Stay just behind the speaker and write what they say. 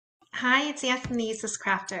Hi, it's Anne from the Useless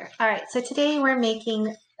Crafter. All right, so today we're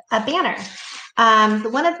making a banner.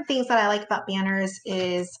 One of the things that I like about banners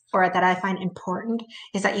is, or that I find important,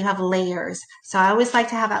 is that you have layers. So I always like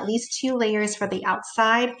to have at least 2 layers for the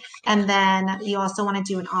outside, and then you also want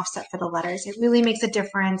to do an offset for the letters. It really makes a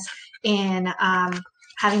difference in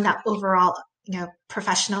having that overall,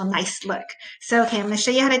 professional, nice look. So, okay, I'm going to show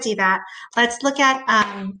you how to do that. Let's look at,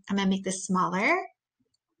 I'm going to make this smaller.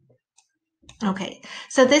 Okay,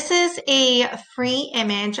 so this is a free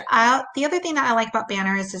image. The other thing that I like about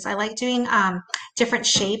banners is I like doing different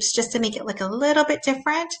shapes just to make it look a little bit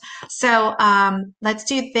different. So let's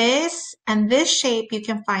do this, and this shape you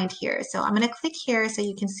can find here. So I'm going to click here so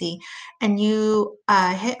you can see, and you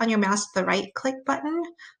hit on your mouse the right click button,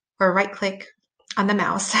 or right click on the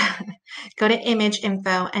mouse. Go to image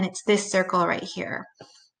info, and it's this circle right here.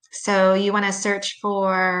 So you want to search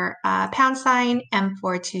for #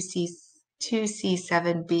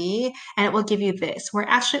 M42C7B, and it will give you this. We're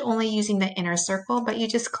actually only using the inner circle, but you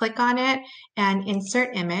just click on it and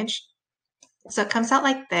insert image. So it comes out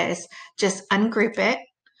like this. Just ungroup it.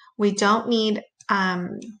 We don't need, I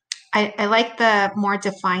like the more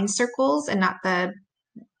defined circles and not the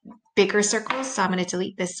bigger circles, so I'm going to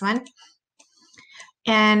delete this one.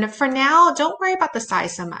 And for now, don't worry about the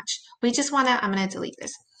size so much. We just want to, I'm going to delete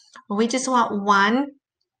this. We just want one.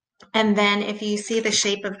 And then if you see the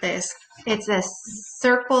shape of this, it's a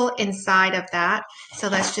circle inside of that. So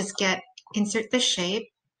let's just insert the shape,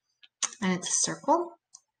 and it's a circle.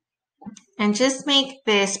 And just make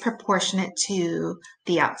this proportionate to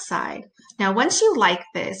the outside. Now, once you like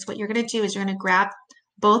this, what you're going to do is you're going to grab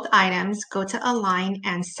both items, go to align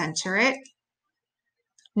and center it.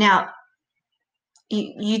 Now,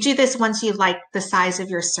 you do this once you like the size of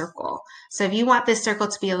your circle. So if you want this circle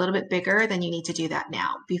to be a little bit bigger, then you need to do that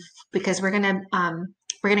now because we're gonna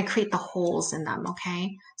create the holes in them,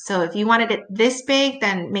 okay? So if you wanted it this big,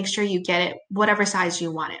 then make sure you get it whatever size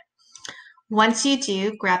you want it. Once you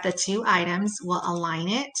do, grab the 2 items, we'll align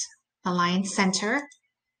it, align center.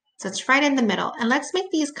 So it's right in the middle. And let's make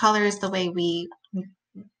these colors the way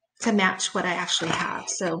to match what I actually have.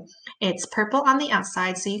 So it's purple on the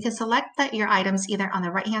outside, so you can select your items either on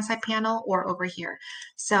the right-hand side panel or over here.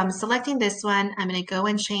 So I'm selecting this one. I'm going to go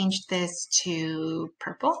and change this to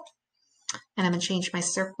purple, and I'm going to change my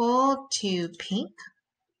circle to pink.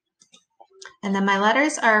 And then my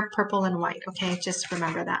letters are purple and white, okay? Just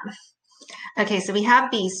remember that. Okay, so we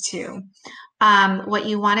have these 2. What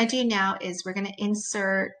you want to do now is we're going to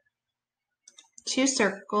insert 2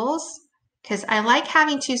 circles, because I like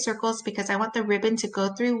having 2 circles because I want the ribbon to go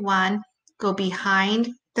through one, go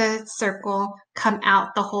behind the circle, come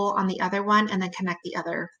out the hole on the other one, and then connect the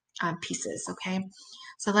other pieces, okay?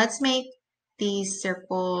 So let's make these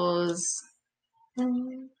circles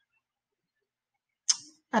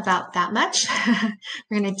about that much.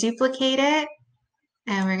 We're going to duplicate it,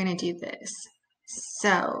 and we're going to do this.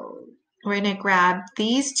 So we're going to grab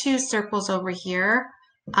these 2 circles over here,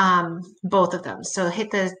 both of them. So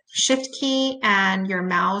hit the shift key and your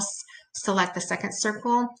mouse, select the second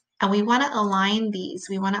circle, and we want to align these.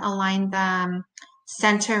 We want to align them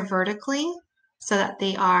center vertically so that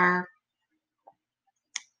they are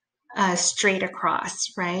straight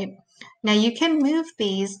across, right? Now you can move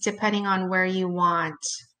these depending on where you want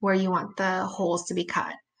the holes to be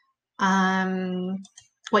cut.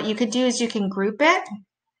 What you could do is you can group it.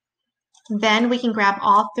 Then we can grab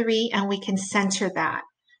all 3 and we can center that.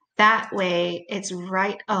 That way it's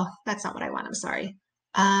right. Oh, that's not what I want. I'm sorry.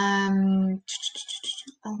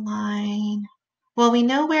 Align. Well, we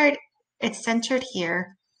know where it's centered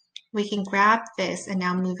here. We can grab this and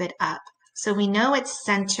now move it up. So we know it's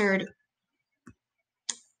centered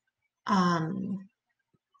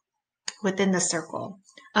within the circle.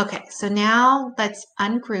 Okay, so now let's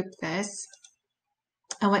ungroup this.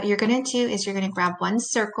 And what you're going to do is you're going to grab one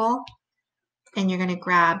circle and you're going to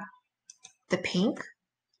grab the pink,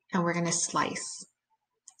 and we're going to slice.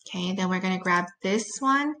 Okay, then we're going to grab this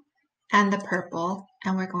one and the purple,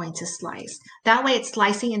 and we're going to slice. That way it's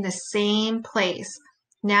slicing in the same place.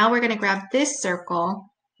 Now we're going to grab this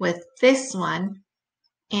circle with this one,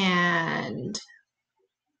 and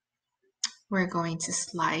we're going to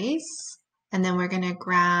slice. And then we're going to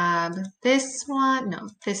grab this one,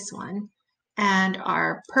 and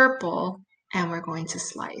our purple, and we're going to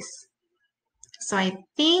slice. So I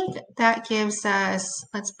think that gives us,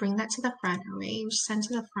 let's bring that to the front, arrange, send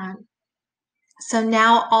to the front. So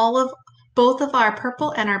now both of our purple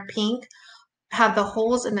and our pink have the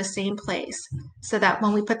holes in the same place, so that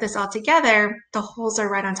when we put this all together, the holes are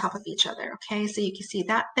right on top of each other, okay? So you can see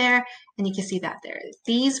that there, and you can see that there.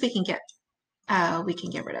 These we can get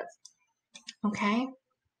rid of, okay?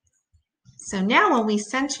 So now when we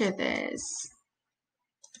center this,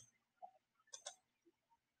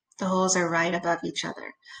 the holes are right above each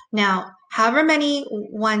other. Now, however many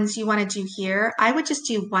ones you want to do here, I would just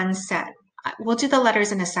do one set. We'll do the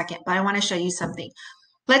letters in a second, but I want to show you something.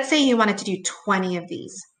 Let's say you wanted to do 20 of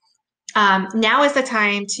these. Now is the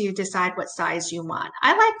time to decide what size you want.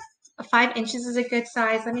 I like 5 inches is a good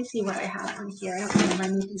size. Let me see what I have on here. I don't remember. I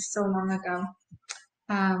made these so long ago.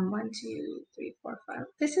 1, 2, 3, 4, 5.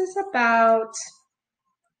 This is about,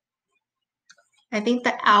 I think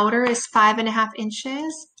the outer is 5.5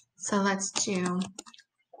 inches. So let's do,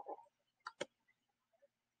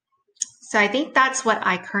 so I think that's what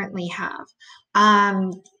I currently have.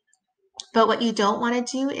 But what you don't want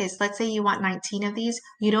to do is, let's say you want 19 of these,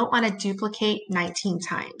 you don't want to duplicate 19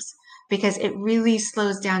 times because it really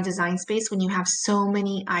slows down Design Space when you have so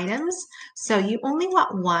many items. So you only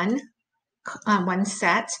want one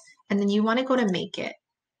set, and then you want to go to Make It.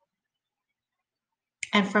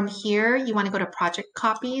 And from here, you want to go to Project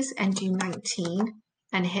Copies and do 19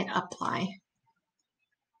 and hit Apply.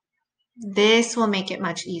 This will make it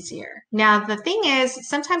much easier. Now, the thing is,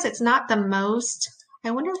 sometimes it's not the most,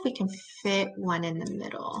 I wonder if we can fit one in the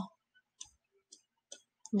middle.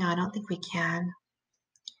 No, I don't think we can.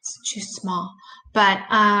 It's too small. But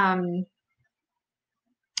I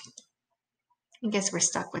guess we're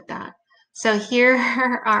stuck with that. So here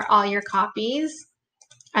are all your copies.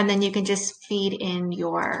 And then you can just feed in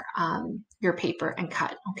your paper and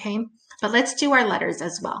cut, okay? But let's do our letters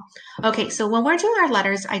as well. Okay, so when we're doing our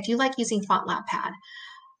letters, I do like using FontLab Pad.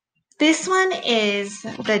 This one is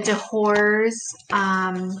the Dehors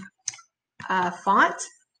font,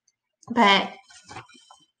 but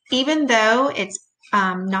even though it's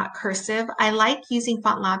not cursive, I like using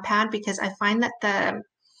FontLab Pad because I find that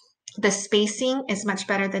the spacing is much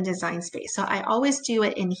better than Design Space. So I always do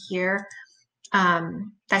it in here.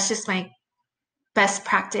 That's just my best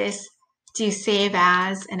practice. Do save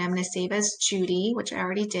as, and I'm going to save as Judy, which I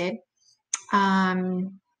already did.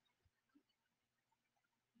 And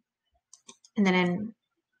then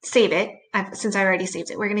save it. Since I already saved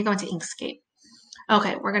it, we're going to go into Inkscape.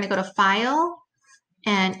 Okay, we're going to go to File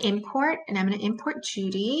and Import, and I'm going to import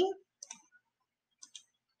Judy.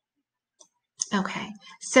 Okay,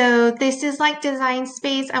 so this is like Design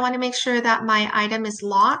Space. I want to make sure that my item is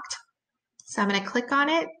locked. So I'm going to click on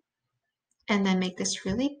it and then make this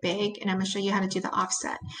really big, and I'm going to show you how to do the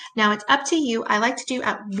offset. Now it's up to you. I like to do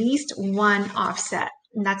at least one offset,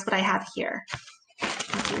 and that's what I have here.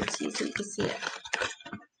 I'll do it to you so you can see it.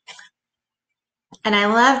 And I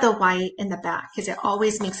love the white in the back because it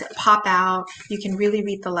always makes it pop out. You can really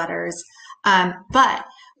read the letters. But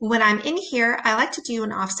when I'm in here, I like to do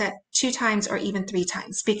an offset 2 times or even 3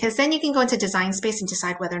 times because then you can go into Design Space and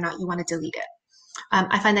decide whether or not you want to delete it.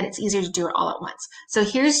 I find that it's easier to do it all at once. So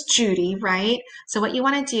here's Judy, right? So what you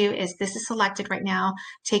want to do is, this is selected right now.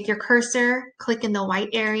 Take your cursor, click in the white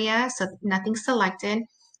area so nothing's selected.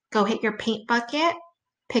 Go hit your paint bucket,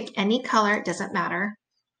 pick any color, it doesn't matter.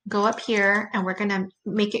 Go up here and we're going to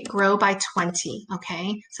make it grow by 20,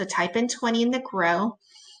 okay? So type in 20 in the grow.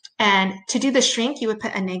 And to do the shrink, you would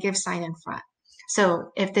put a negative sign in front.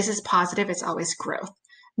 So if this is positive, it's always growth.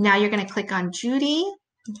 Now you're going to click on Judy,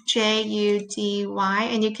 Judy,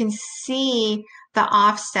 and you can see the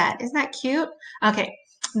offset. Isn't that cute? Okay,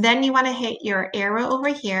 then you want to hit your arrow over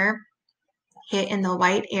here, hit in the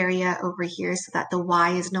white area over here so that the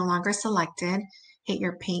Y is no longer selected. Hit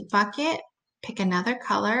your paint bucket, pick another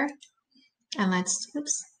color, and let's,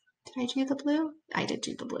 oops, did I do the blue? I did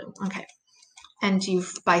do the blue, okay. And do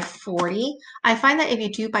by 40. I find that if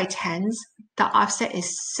you do by tens, the offset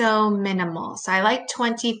is so minimal. So I like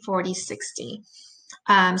 20, 40, 60.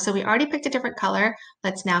 So we already picked a different color.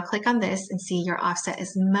 Let's now click on this and see your offset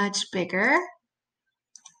is much bigger.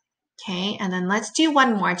 Okay, and then let's do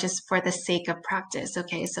one more just for the sake of practice.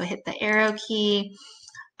 Okay, so hit the arrow key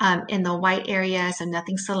in the white area, so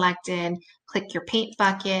nothing selected. Click your paint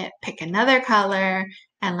bucket, pick another color,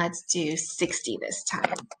 and let's do 60 this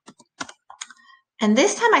time. And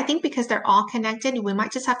this time, I think because they're all connected, we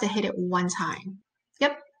might just have to hit it one time.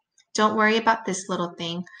 Yep, don't worry about this little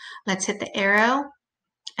thing. Let's hit the arrow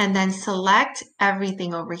and then select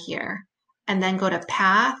everything over here. And then go to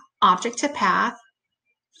Path, Object to Path,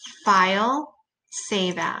 File,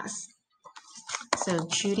 Save As. So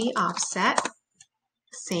Judy Offset,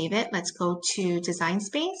 save it. Let's go to Design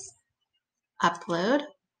Space, Upload,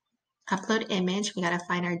 Upload Image. We got to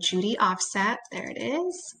find our Judy Offset. There it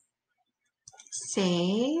is.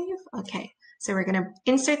 Save. Okay, so we're going to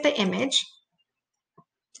insert the image.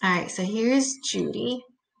 All right, so here's Judy.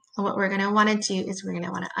 And what we're going to want to do is we're going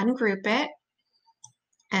to want to ungroup it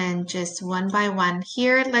and just one by one.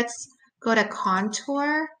 Here, let's go to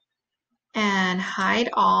contour and hide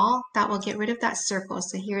all. That will get rid of that circle.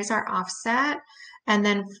 So here's our offset. And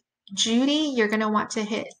then Judy, you're gonna want to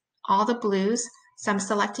hit all the blues. So I'm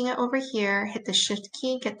selecting it over here, hit the shift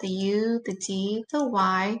key, get the U, the D, the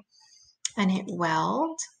Y, and hit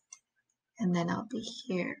weld. And then I'll be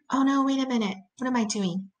here. Oh no, wait a minute. What am I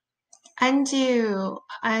doing? Undo,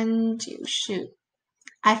 undo, shoot.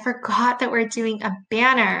 I forgot that we're doing a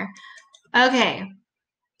banner. Okay.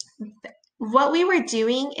 What we were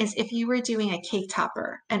doing is if you were doing a cake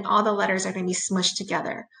topper and all the letters are going to be smushed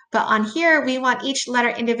together. But on here, we want each letter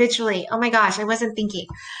individually. Oh my gosh, I wasn't thinking.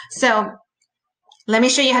 So let me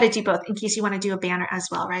show you how to do both in case you want to do a banner as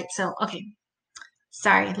well, right? So, okay.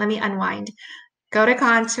 Sorry, let me unwind. Go to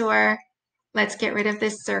contour. Let's get rid of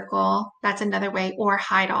this circle. That's another way, or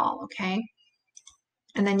hide all, okay?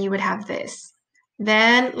 And then you would have this.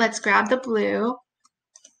 Then let's grab the blue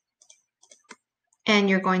and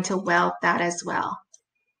you're going to weld that as well.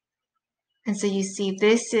 And so you see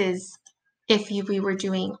this is if we were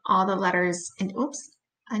doing all the letters and oops,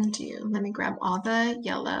 undo. Let me grab all the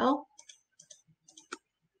yellow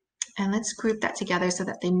and let's group that together so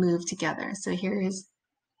that they move together. So here is,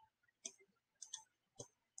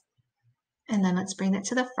 and then let's bring that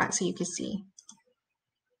to the front so you can see.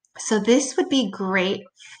 So this would be great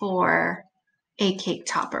for a cake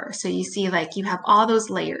topper. So you see like you have all those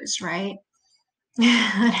layers, right?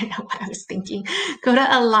 I don't know what I was thinking. Go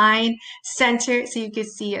to align, center, so you can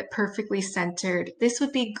see it perfectly centered. This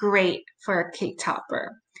would be great for a cake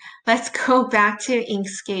topper. Let's go back to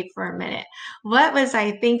Inkscape for a minute. What was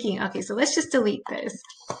I thinking? Okay, so let's just delete this.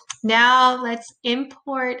 Now let's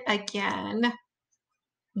import again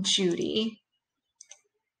Judy.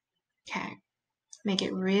 Okay, make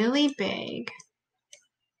it really big.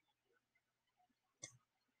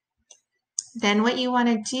 Then what you want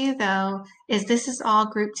to do though is this is all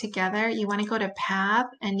grouped together. You want to go to path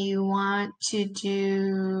and you want to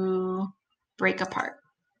do break apart.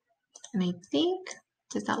 And I think,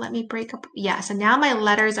 does that let me break up? Yeah, so now my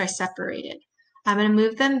letters are separated. I'm going to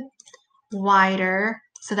move them wider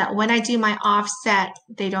so that when I do my offset,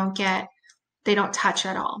 they don't touch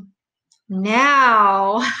at all.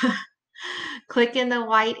 Now, click in the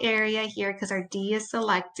white area here because our D is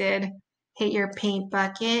selected. Hit your paint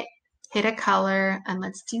bucket. Hit a color and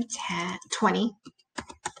let's do 20.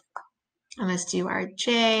 And let's do our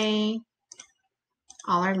J,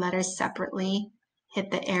 all our letters separately.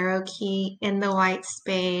 Hit the arrow key in the white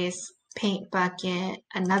space, paint bucket,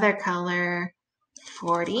 another color,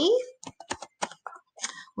 40.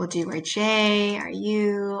 We'll do our J, our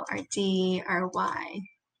U, our D, our Y.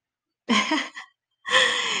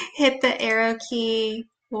 Hit the arrow key,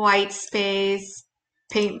 white space,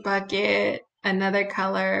 paint bucket, another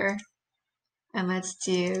color, and let's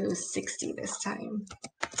do 60 this time.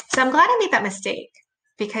 So I'm glad I made that mistake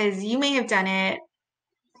because you may have done it.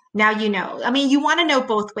 Now you know. I mean, you want to know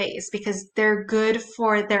both ways because they're good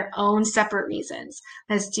for their own separate reasons.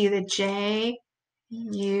 Let's do the J,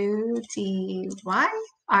 U, D, Y.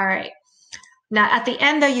 All right. Now at the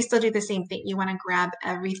end though, you still do the same thing. You want to grab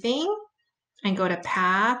everything and go to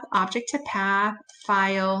path, object to path,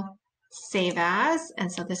 file, save as.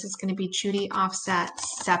 And so this is going to be Judy offset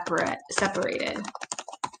separated.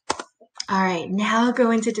 All right, now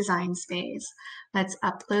go into Design Space. Let's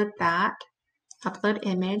upload that. Upload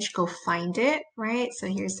image, go find it, right? So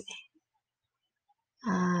here's,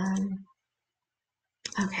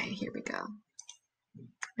 okay, here we go.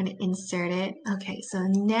 I'm gonna insert it. Okay, so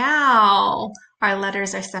now our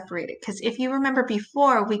letters are separated because if you remember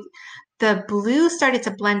before, the blue started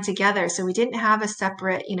to blend together, so we didn't have a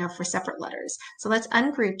separate, for separate letters. So let's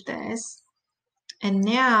ungroup this. And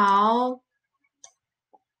now,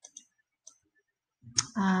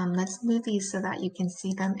 let's move these so that you can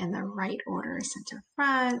see them in the right order. Center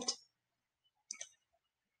front.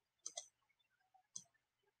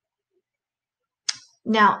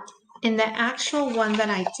 Now, in the actual one that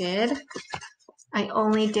I did, I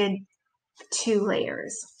only did 2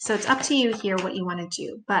 layers. So it's up to you here what you want to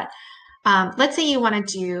do. But let's say you want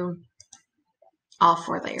to do all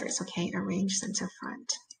 4 layers, okay? Arrange center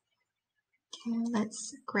front. Okay,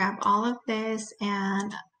 let's grab all of this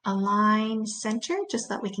and align center just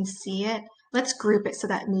so that we can see it. Let's group it so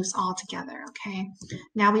that it moves all together, okay?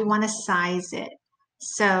 Now we want to size it.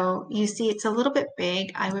 So you see it's a little bit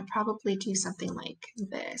big. I would probably do something like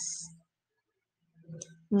this.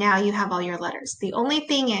 Now you have all your letters. The only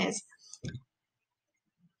thing is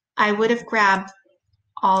I would have grabbed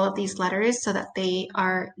all of these letters so that they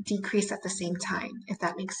are decreased at the same time, if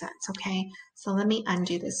that makes sense, okay? So let me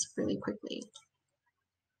undo this really quickly.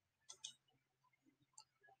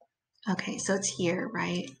 Okay, so it's here,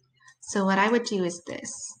 right? So what I would do is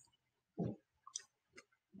this.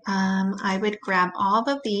 I would grab all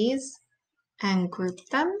of these and group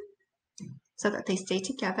them so that they stay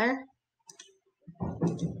together.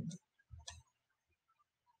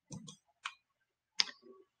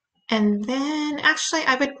 And then actually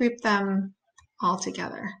I would group them all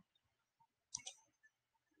together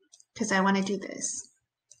because I want to do this.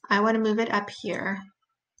 I want to move it up here.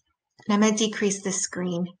 And I'm going to decrease the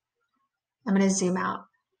screen. I'm going to zoom out.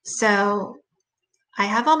 So I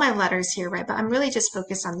have all my letters here, right? But I'm really just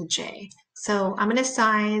focused on the J. So I'm going to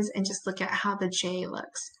size and just look at how the J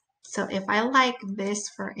looks. So if I like this,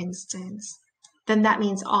 for instance, then that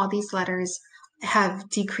means all these letters have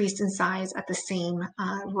decreased in size at the same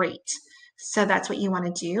rate. So that's what you want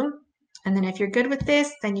to do. And then if you're good with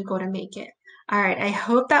this, then you go to make it. All right, I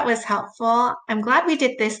hope that was helpful. I'm glad we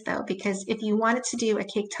did this though, because if you wanted to do a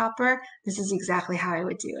cake topper, this is exactly how I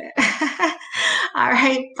would do it. All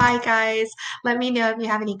right, bye guys. Let me know if you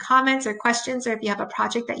have any comments or questions, or if you have a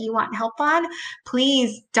project that you want help on.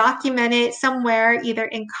 Please document it somewhere, either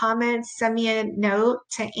in comments, send me a note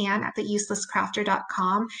to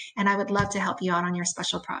Ann@theuselesscrafter.com, and I would love to help you out on your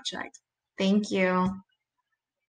special project. Thank you.